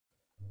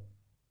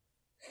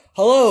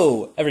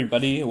Hello,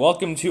 everybody.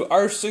 Welcome to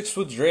R6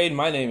 with Drade.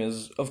 My name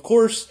is, of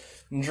course,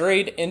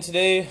 Drade, and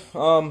today,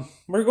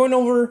 we're going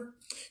over,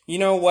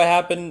 what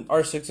happened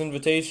R6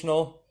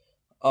 Invitational.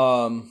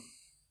 Um,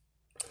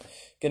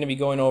 Gonna be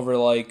going over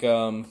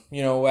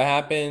what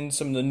happened,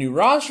 some of the new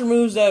roster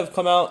moves that have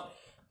come out,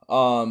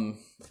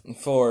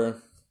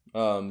 for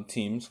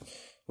teams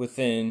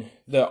within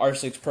the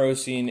R6 Pro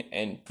scene,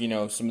 and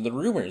some of the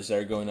rumors that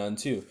are going on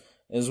too,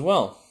 as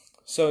well.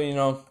 So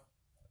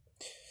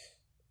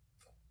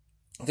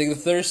I think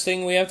the first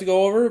thing we have to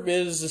go over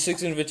is the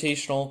Six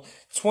Invitational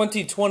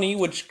 2020,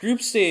 which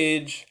group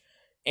stage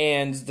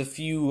and the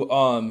few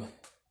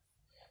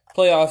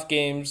playoff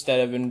games that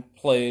have been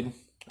played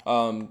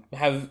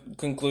have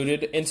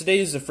concluded. And today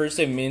is the first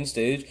day of main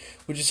stage,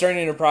 which is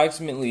starting in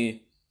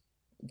approximately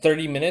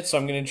 30 minutes. So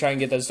I'm going to try and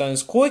get this done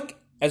as quick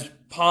as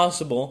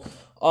possible.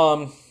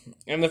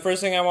 And the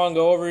first thing I want to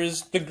go over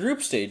is the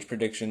group stage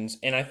predictions.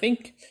 And I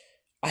think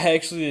I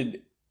actually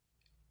did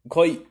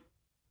quite.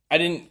 I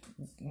didn't.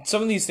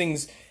 Some of these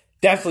things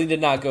definitely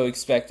did not go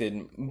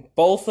expected.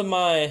 Both of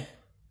my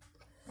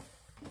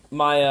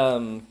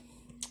I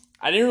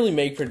didn't really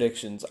make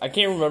predictions. I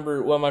can't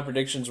remember what my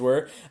predictions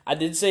were. I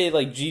did say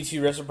like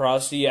G2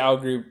 Reciprocity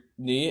out Group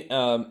D.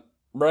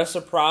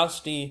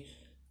 Reciprocity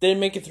didn't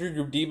make it through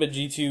Group D, but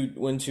G2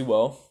 went too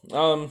well.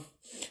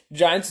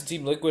 Giants and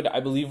Team Liquid, I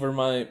believe, were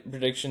my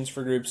predictions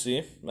for Group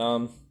C.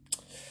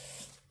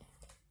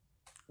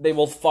 They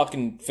both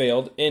fucking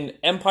failed. And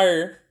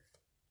Empire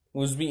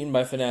was beaten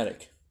by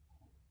Fnatic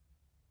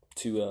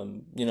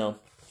to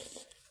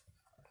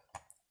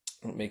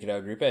make it out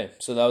of Group A.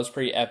 So that was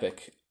pretty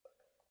epic.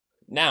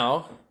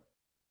 Now,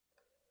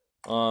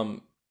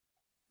 some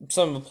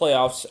of the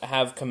playoffs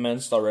have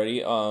commenced already.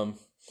 The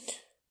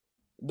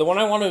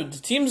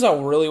teams I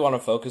really want to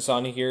focus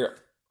on here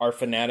are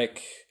Fnatic.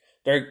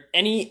 There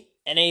any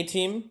NA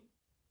team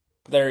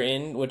they're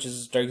in, which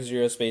is Dark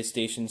Zero, Space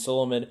Station,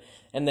 Solomid,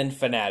 and then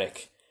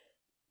Fnatic.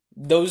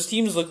 Those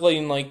teams look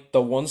like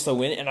the ones to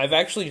win, and I've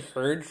actually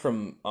heard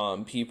from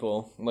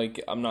people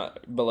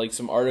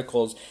some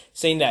articles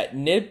saying that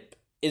NiP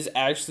is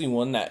actually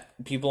one that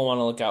people want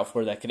to look out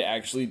for that could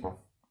actually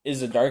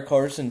is a dark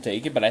horse and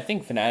take it. But I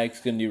think Fnatic's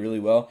gonna do really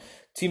well.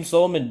 Team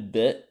Solomon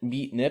beat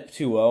NiP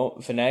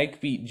 2-0. Fnatic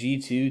beat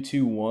G2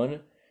 2-1.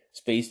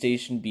 Space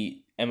Station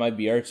beat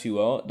MIBR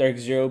 2-0. Dark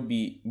Zero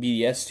beat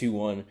BDS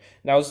 2-1.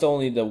 That was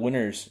the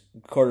winners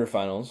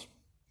quarterfinals.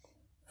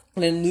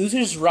 And then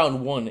losers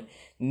round 1.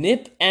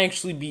 NiP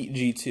actually beat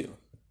G2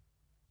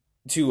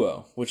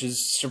 2-0, which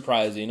is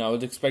surprising. I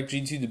would expect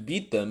G2 to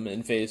beat them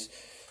and face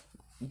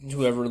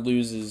whoever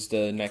loses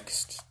the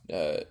next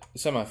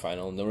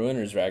semifinal in the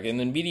winners bracket. And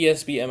then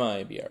BDS beat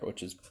MIBR,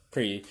 which is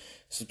pretty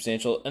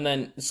substantial. And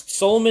then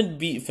Solomon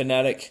beat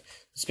Fnatic.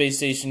 Space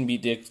Station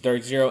beat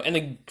Dark Zero. And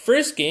the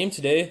first game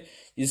today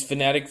is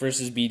Fnatic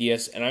versus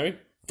BDS, and I'm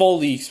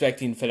fully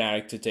expecting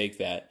Fnatic to take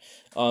that.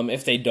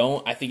 If they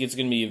don't, I think it's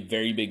going to be a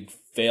very big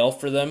fail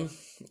for them.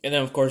 And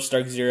then, of course,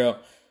 Dark Zero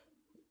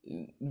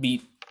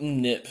beat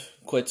NiP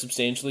quite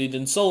substantially.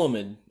 Then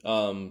Solomid,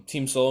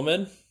 Team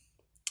Solomid,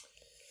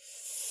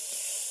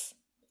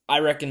 I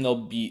reckon they'll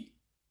beat.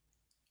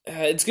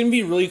 It's going to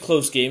be a really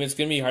close game. It's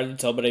going to be hard to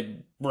tell, but I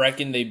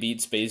reckon they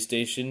beat Space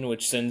Station,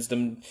 which sends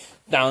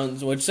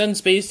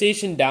Space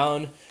Station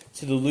down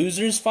to the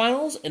losers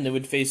finals, and they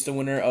would face the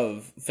winner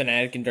of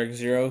Fnatic and Dark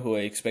Zero, who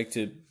I expect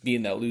to be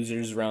in that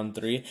losers round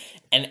 3.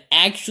 And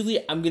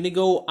actually, I'm gonna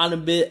go on a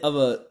bit of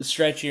a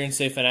stretch here and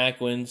say Fnatic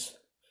wins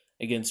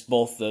against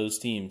both those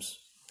teams,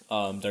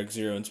 Dark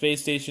Zero and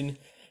Space Station,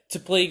 to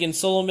play against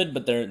Solomid,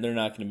 but they're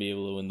not gonna be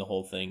able to win the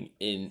whole thing.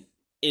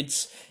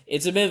 It's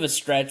a bit of a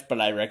stretch,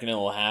 but I reckon it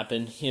will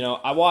happen.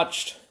 I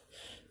watched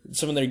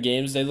some of their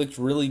games. They looked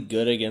really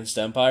good against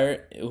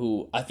Empire,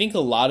 who I think a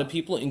lot of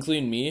people,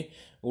 including me,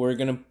 were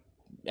gonna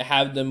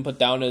have them put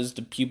down as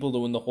the people to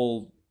win the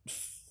whole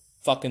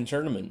fucking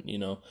tournament,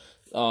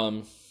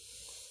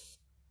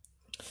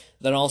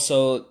 Then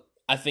also,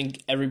 I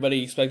think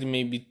everybody expected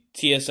maybe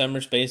TSM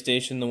or Space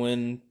Station to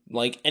win.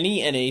 Like,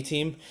 any NA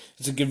team,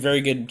 it's a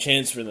very good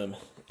chance for them.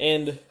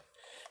 And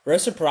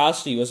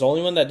Reciprocity was the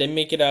only one that didn't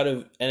make it out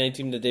of NA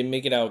team that didn't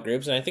make it out of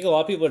groups, and I think a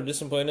lot of people are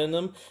disappointed in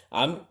them.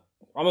 I'm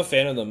a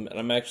fan of them, and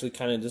I'm actually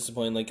kind of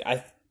disappointed. Like,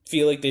 I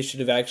feel like they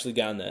should have actually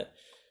gotten that.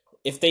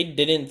 If they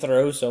didn't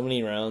throw so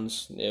many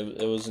rounds,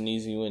 it was an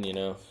easy win.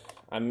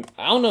 I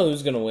don't know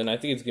who's gonna win. I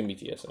think it's gonna be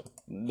TSM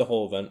the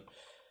whole event.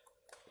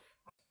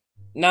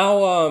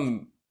 Now,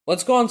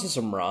 let's go on to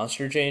some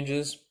roster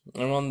changes.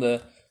 And one of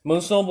the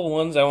most notable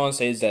ones I want to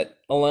say is that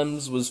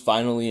Alems was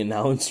finally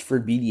announced for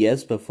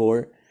BDS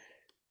before.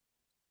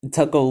 It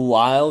took a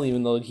while,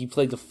 even though he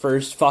played the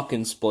first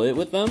fucking split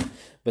with them,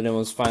 but it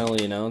was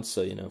finally announced,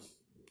 so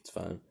it's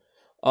fine.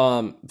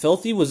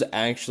 Filthy was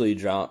actually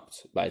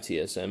dropped by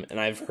TSM, and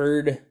I've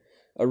heard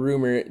a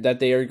rumor that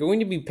they are going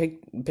to be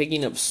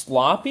picking up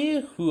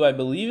Sloppy, who I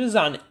believe is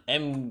on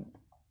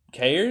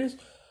MKers,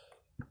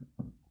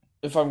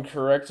 if I'm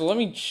correct. So let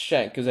me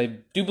check, because I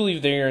do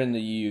believe they are in the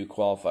EU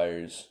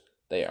qualifiers.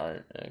 They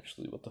aren't,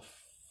 actually. What the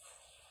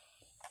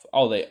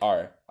oh, they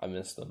are. I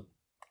miss them.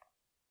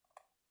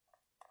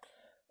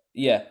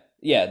 Yeah,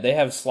 yeah, they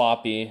have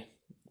Sloppy,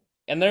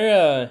 and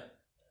and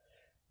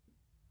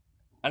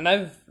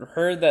I've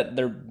heard that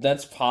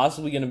that's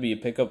possibly going to be a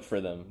pickup for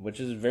them, which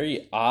is a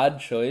very odd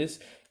choice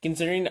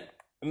considering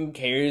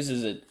Cares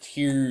is a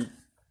tier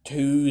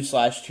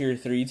 2/tier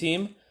 3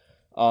 team.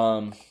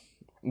 Um,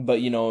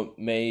 but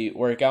may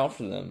work out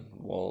for them.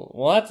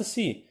 We'll have to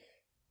see.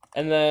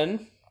 And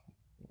then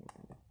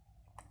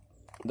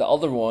the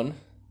other one,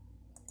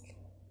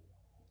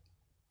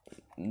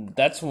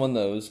 that's one of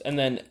those. And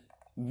then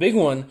big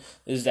one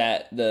is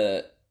that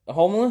the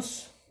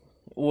homeless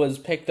was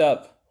picked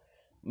up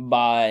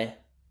by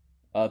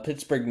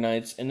Pittsburgh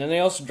Knights, and then they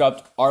also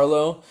dropped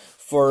Arlo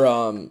for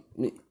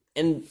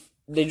and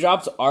they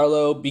dropped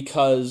Arlo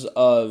because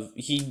of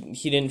he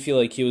didn't feel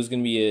like he was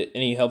going to be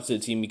any help to the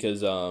team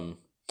because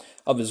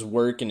of his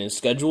work and his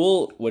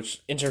schedule,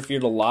 which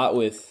interfered a lot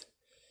with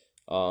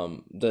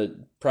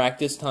the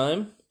practice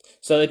time.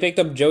 So they picked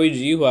up Joey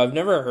G, who I've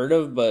never heard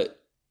of, but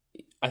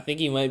I think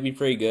he might be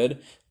pretty good.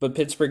 But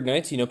Pittsburgh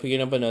Knights,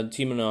 picking up a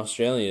team in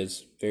Australia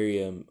is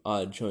very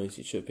odd choice.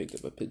 You should have picked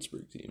up a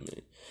Pittsburgh team.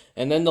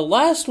 And then the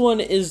last one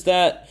is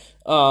that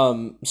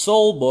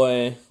Soul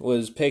Boy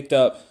was picked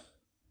up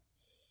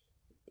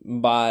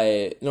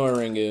by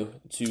Noringu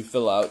to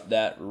fill out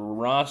that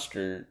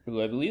roster,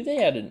 who I believe they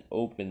had an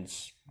open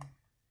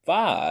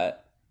spot.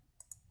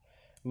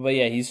 But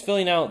yeah, he's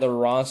filling out the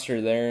roster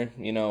there,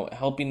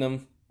 helping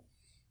them,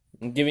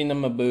 giving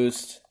them a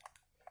boost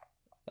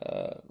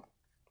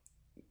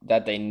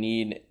that they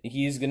need.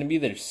 He's going to be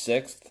their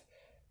sixth.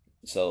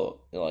 So,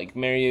 like,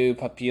 Mario,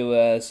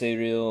 Papila,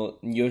 Serial,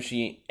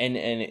 Yoshi,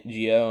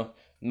 NNGO,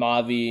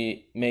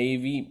 Mavi,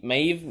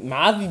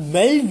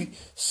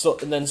 so,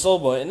 and then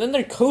Soulboy. And then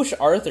their coach,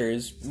 Arthur,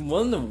 is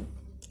one of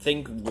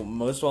the,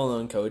 most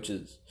well-known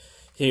coaches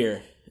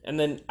here. And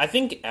then, I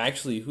think,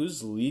 actually,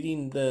 who's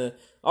leading the...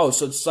 Oh,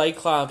 so it's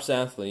Cyclops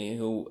Athlete,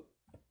 who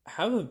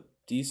have a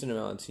decent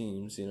amount of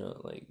teams,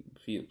 like,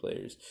 few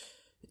players.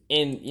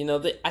 And,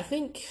 I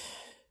think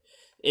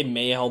it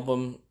may help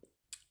them.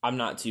 I'm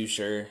not too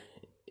sure.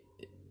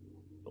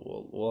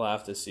 We'll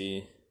have to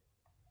see.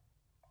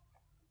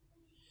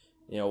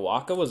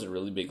 Waka was a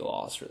really big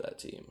loss for that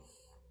team.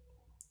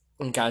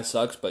 It kind of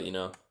sucks, but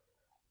what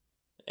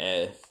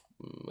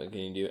can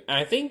you do? And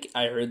I think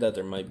I heard that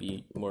there might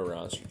be more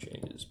roster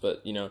changes,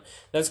 but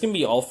that's gonna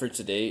be all for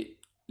today.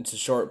 It's a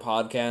short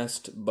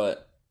podcast,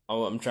 but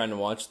I'm trying to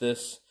watch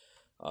this.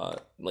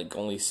 Like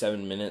only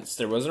 7 minutes.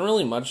 There wasn't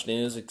really much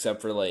news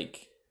except for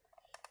like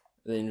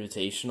the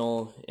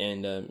invitational,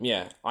 and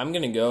yeah, I'm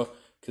gonna go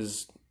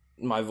because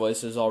my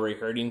voice is already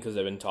hurting because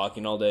I've been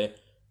talking all day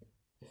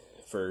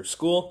for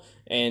school.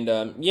 And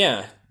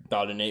yeah,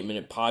 about an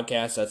 8-minute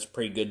podcast. That's a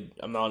pretty good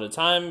amount of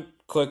time.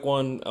 Quick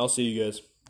one. I'll see you guys.